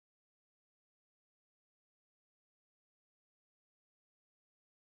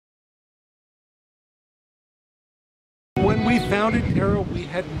founded Terra, we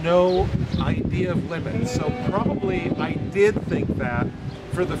had no idea of limits. So probably I did think that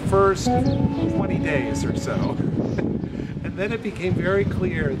for the first 20 days or so. And then it became very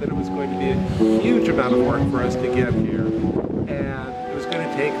clear that it was going to be a huge amount of work for us to get here. And it was going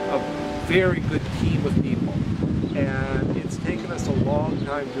to take a very good team of people. And it's taken us a long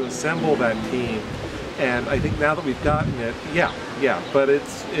time to assemble that team. And I think now that we've gotten it, but it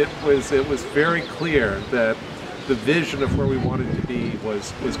was very clear that the vision of where we wanted to be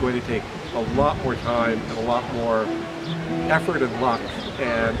was going to take a lot more time and a lot more effort and luck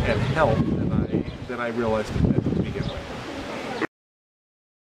and help than I realized at the beginning.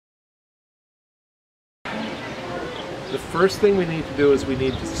 The first thing we need to do is we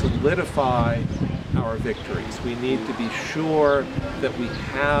need to solidify our victories. We need to be sure that we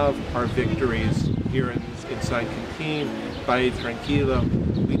have our victories here inside Canteen, Valle Tranquilo.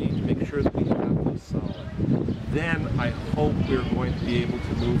 We need to make sure that we have those solid. Then I hope we're going to be able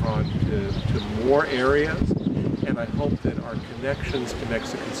to move on to more areas, and I hope that our connections to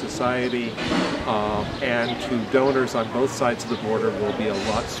Mexican society and to donors on both sides of the border will be a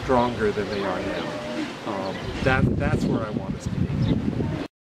lot stronger than they are now. That's where I want us to be.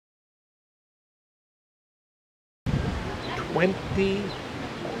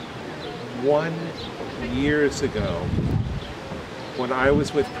 21 years ago, when I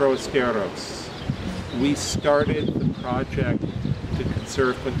was with Proesteros, we started the project to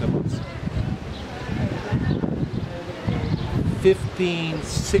conserve Puentemazo. 15,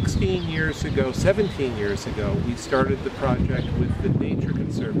 16 years ago, 17 years ago, we started the project with the Nature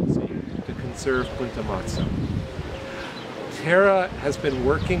Conservancy to conserve Puentemazo. Terra has been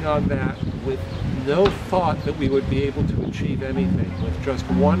working on that with no thought that we would be able to achieve anything, with just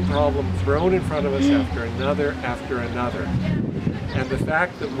one problem thrown in front of us after another after another. And the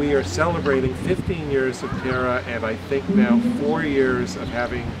fact that we are celebrating 15 years of Terra and I think now 4 years of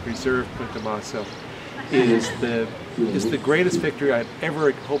having preserved Puentemazo is the greatest victory I've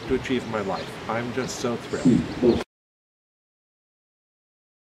ever hoped to achieve in my life. I'm just so thrilled.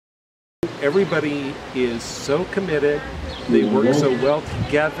 Everybody is so committed. They work so well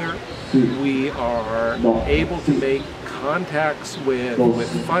together. We are able to make contacts with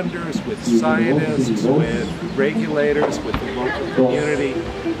funders, with scientists, with regulators, with the local community.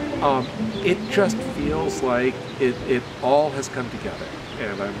 It just feels like it all has come together,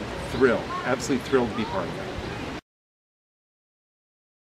 and I'm thrilled, absolutely thrilled to be part of it.